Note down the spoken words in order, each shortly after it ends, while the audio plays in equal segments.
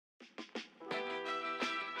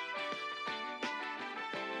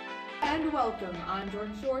and welcome. I'm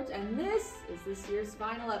Jordan Short, and this is this year's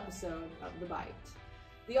final episode of The Byte.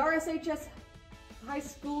 The RSHS High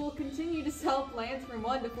School continue to sell plans from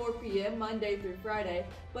 1 to 4 p.m. Monday through Friday,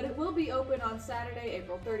 but it will be open on Saturday,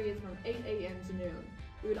 April 30th from 8 a.m. to noon.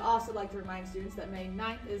 We would also like to remind students that May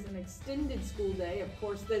 9th is an extended school day. Of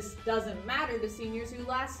course, this doesn't matter to seniors whose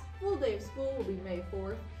last full day of school will be May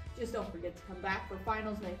 4th. Just don't forget to come back for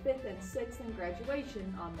finals May 5th and 6th and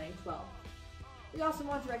graduation on May 12th. We also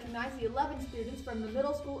want to recognize the 11 students from the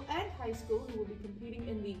middle school and high school who will be competing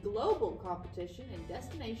in the global competition in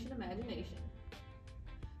Destination Imagination.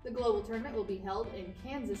 The global tournament will be held in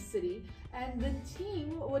Kansas City, and the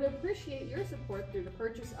team would appreciate your support through the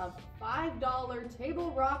purchase of $5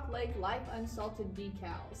 Table Rock Lake Life Unsalted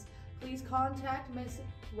decals. Please contact Ms.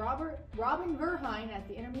 Robin Verheyen at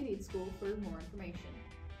the Intermediate School for more information.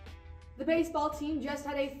 The baseball team just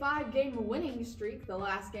had a 5-game winning streak, the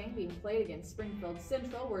last game being played against Springfield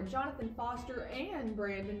Central, where Jonathan Foster and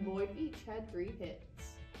Brandon Boyd each had 3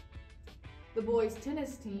 hits. The boys'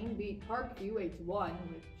 tennis team beat Parkview 8-1,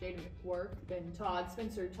 with Jaden McWork, Ben Todd,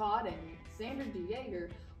 Spencer Todd, and Xander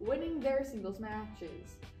DeYager winning their singles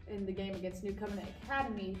matches. In the game against New Covenant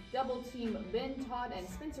Academy, double team Ben Todd and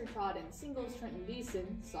Spencer Todd and singles Trenton Deason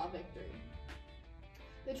saw victory.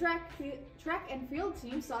 The track and field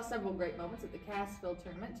team saw several great moments at the Cassville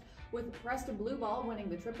tournament, with Preston Blueball winning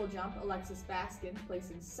the triple jump, Alexis Baskin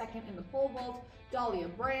placing 2nd in the pole vault, Dahlia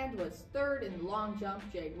Brand was 3rd in the long jump,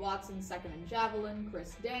 Jade Watson 2nd in javelin,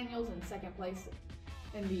 Chris Daniels in 2nd place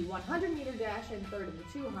in the 100-meter dash and 3rd in the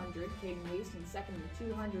 200, Caden Weist in 2nd in the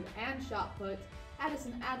 200 and shot put,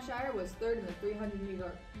 Addison Abshire was 3rd in the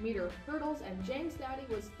 300-meter hurdles, and James Dowdy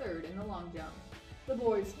was 3rd in the long jump. The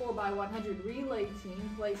boys 4x100 relay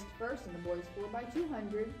team placed 1st, and the boys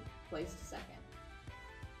 4x200 placed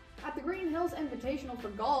 2nd. At the Green Hills Invitational for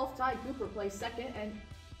golf, Ty Cooper placed 2nd, and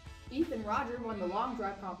Ethan Roger won the long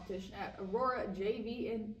drive competition at Aurora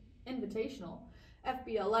JV Invitational.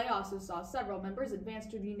 FBLA also saw several members advance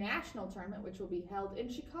to the national tournament, which will be held in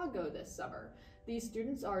Chicago this summer. These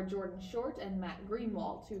students are Jordan Short and Matt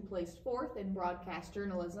Greenwald, who placed 4th in broadcast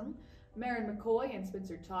journalism, Marin McCoy and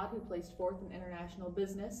Spencer Todd, who placed 4th in international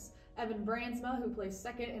business, Evan Brandsma, who placed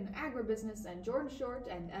 2nd in agribusiness, and Jordan Short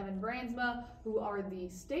and Evan Brandsma, who are the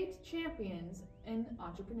state champions in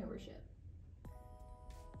entrepreneurship.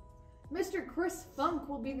 Mr. Chris Funk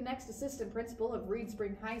will be the next assistant principal of Reed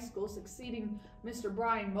Spring High School, succeeding Mr.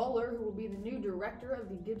 Brian Moeller, who will be the new director of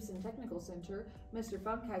the Gibson Technical Center. Mr.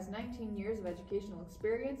 Funk has 19 years of educational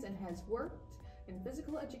experience and has worked in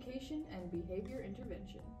physical education and behavior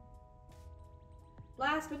intervention.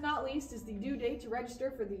 Last but not least is the due date to register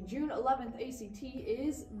for the June 11th ACT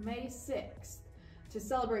is May 6th. To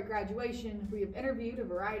celebrate graduation, we have interviewed a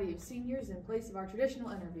variety of seniors in place of our traditional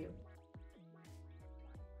interview.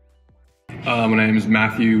 My name is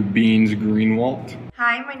Matthew Beans Greenwalt.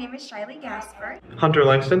 Hi, my name is Shiley Gasper. Hunter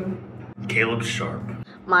Langston. Caleb Sharp.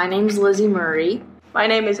 My name's Lizzie Murray. My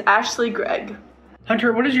name is Ashley Gregg.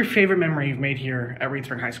 Hunter, what is your favorite memory you've made here at Reed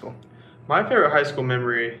Spring High School? My favorite high school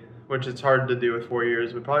memory, which it's hard to do with 4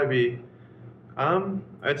 years, would probably be,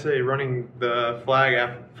 I'd say running the flag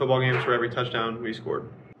at football games for every touchdown we scored.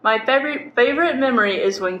 My favorite memory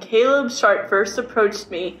is when Caleb Sharp first approached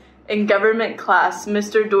me in government class,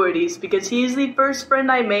 Mr. Doherty's, because he's the first friend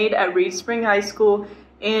I made at Reed Spring High School,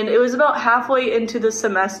 and it was about halfway into the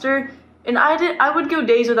semester, and I would go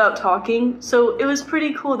days without talking, so it was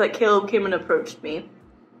pretty cool that Caleb came and approached me.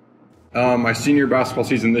 My senior basketball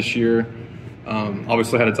season this year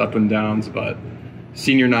obviously had its ups and downs, but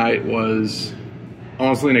senior night was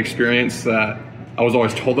honestly an experience that I was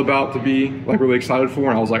always told about to be like really excited for,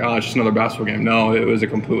 and I was like, oh, it's just another basketball game. No, it was a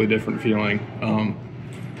completely different feeling.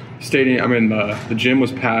 The gym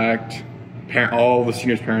was packed. All the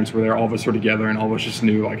seniors' parents were there. All of us were together, and all of us just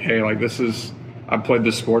knew, like, hey, like I've played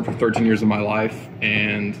this sport for 13 years of my life,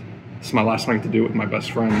 and this is my last thing to do with my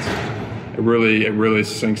best friends. It really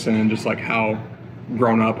sinks in just like how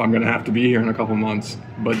grown up I'm gonna have to be here in a couple months.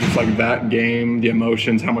 But just like that game, the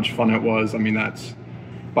emotions, how much fun it was. I mean, that's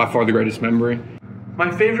by far the greatest memory.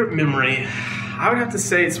 My favorite memory, I would have to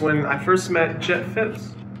say it's when I first met Jet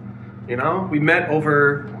Phipps. You know, we met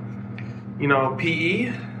over,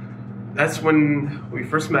 PE. That's when we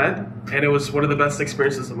first met, and it was one of the best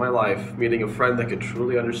experiences of my life, meeting a friend that could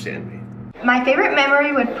truly understand me. My favorite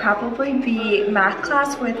memory would probably be math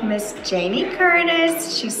class with Miss Janie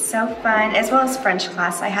Curtis. She's so fun, as well as French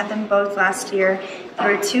class. I had them both last year.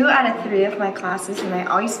 There were 2 out of 3 of my classes, and I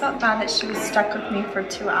always felt bad that she was stuck with me for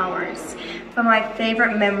 2 hours. But my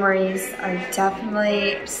favorite memories are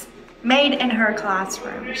definitely made in her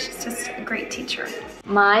classroom. She's just a great teacher.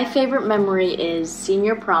 My favorite memory is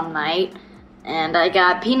senior prom night, and I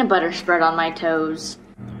got peanut butter spread on my toes.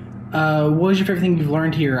 What was your favorite thing you've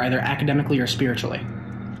learned here, either academically or spiritually?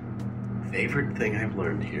 Favorite thing I've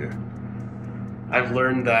learned here? I've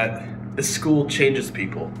learned that this school changes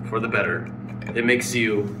people for the better. It makes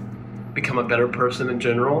you become a better person in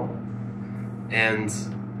general, and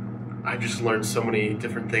I've just learned so many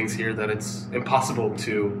different things here that it's impossible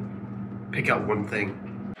to pick out one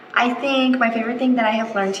thing. I think my favorite thing that I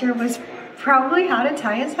have learned here was probably how to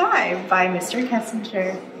tie a tie by Mr.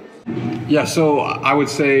 Kessinger. Yeah, so I would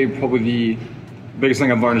say probably the biggest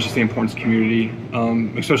thing I've learned is just the importance of community,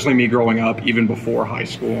 especially me growing up, even before high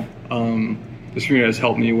school. This community has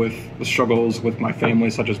helped me with the struggles with my family,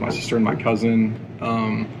 such as my sister and my cousin,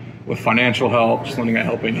 with financial help, just lending a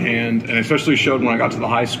helping hand, and especially showed when I got to the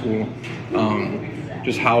high school,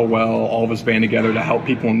 just how well all of us band together to help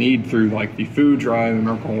people in need through like the food drive and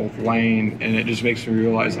Miracle Lane, and it just makes me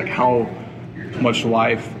realize like how much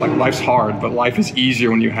life's hard, but life is easier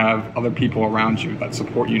when you have other people around you that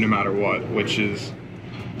support you no matter what, which is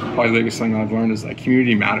probably the biggest thing I've learned is that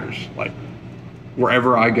community matters. Like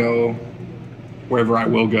wherever I go, wherever I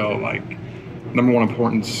will go, like number one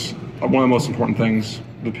importance, one of the most important things,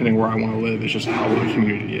 depending where I want to live, is just how the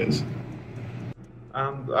community is.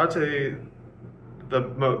 I'd say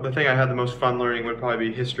the thing I had the most fun learning would probably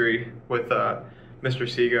be history with Mr.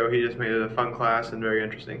 Sego. He just made it a fun class and very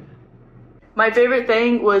interesting. My favorite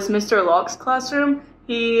thing was Mr. Locke's classroom.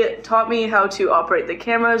 He taught me how to operate the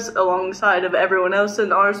cameras alongside of everyone else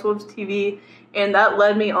in RS Wolves TV, and that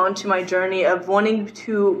led me on to my journey of wanting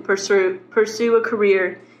to pursue a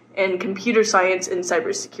career in computer science and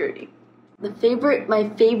cybersecurity. My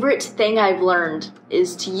favorite thing I've learned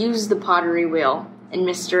is to use the pottery wheel in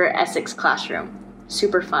Mr. Essex classroom.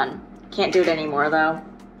 Super fun. Can't do it anymore though.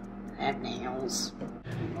 I have nails.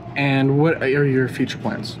 And what are your future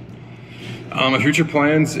plans? My future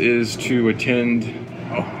plans is to attend,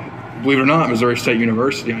 believe it or not, Missouri State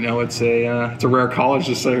University. I know it's a rare college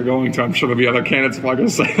to say you're going to. I'm sure there'll be other candidates probably going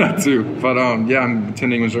to say that too. But yeah, I'm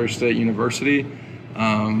attending Missouri State University.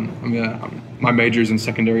 My major is in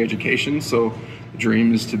secondary education, so the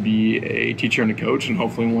dream is to be a teacher and a coach, and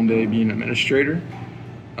hopefully one day be an administrator.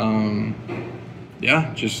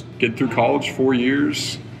 Yeah, just get through college, 4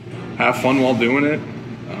 years, have fun while doing it,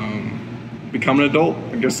 become an adult.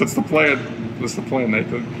 I guess that's the plan. That's the plan,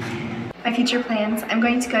 Nathan. My future plans, I'm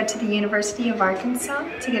going to go to the University of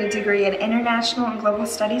Arkansas to get a degree in International and Global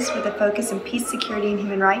Studies with a focus in peace, security, and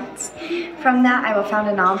human rights. From that, I will found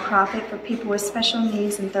a nonprofit for people with special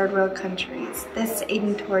needs in third world countries. This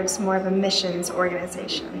aiding towards more of a missions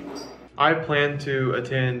organization. I plan to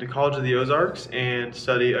attend College of the Ozarks and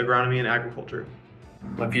study agronomy and agriculture.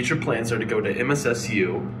 My future plans are to go to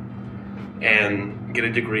MSSU and get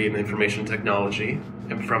a degree in information technology,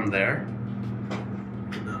 and from there,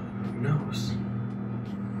 who knows?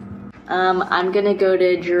 I'm gonna go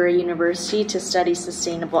to Drury University to study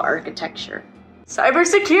sustainable architecture.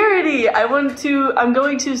 Cybersecurity! I'm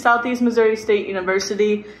going to Southeast Missouri State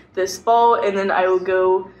University this fall, and then I will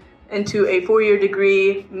go into a 4-year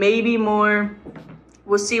degree, maybe more.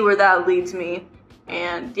 We'll see where that leads me.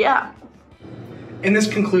 And yeah. And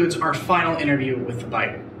this concludes our final interview with the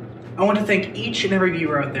Byte. I want to thank each and every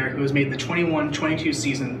viewer out there who has made the 21-22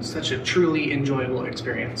 season such a truly enjoyable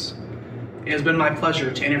experience. It has been my pleasure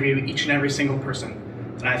to interview each and every single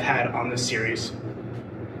person that I've had on this series.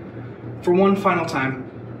 For one final time,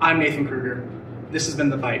 I'm Nathan Kruger. This has been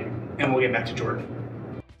The Byte, and we'll get back to Jordan.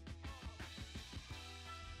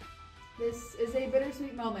 This is a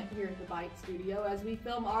bittersweet moment here at the Byte studio as we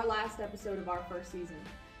film our last episode of our first season.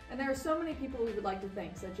 And there are so many people we would like to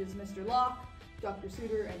thank, such as Mr. Locke, Dr.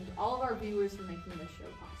 Suter, and all of our viewers for making this show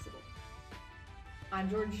possible. I'm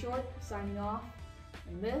Jordan Short, signing off,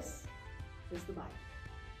 and this is The Byte.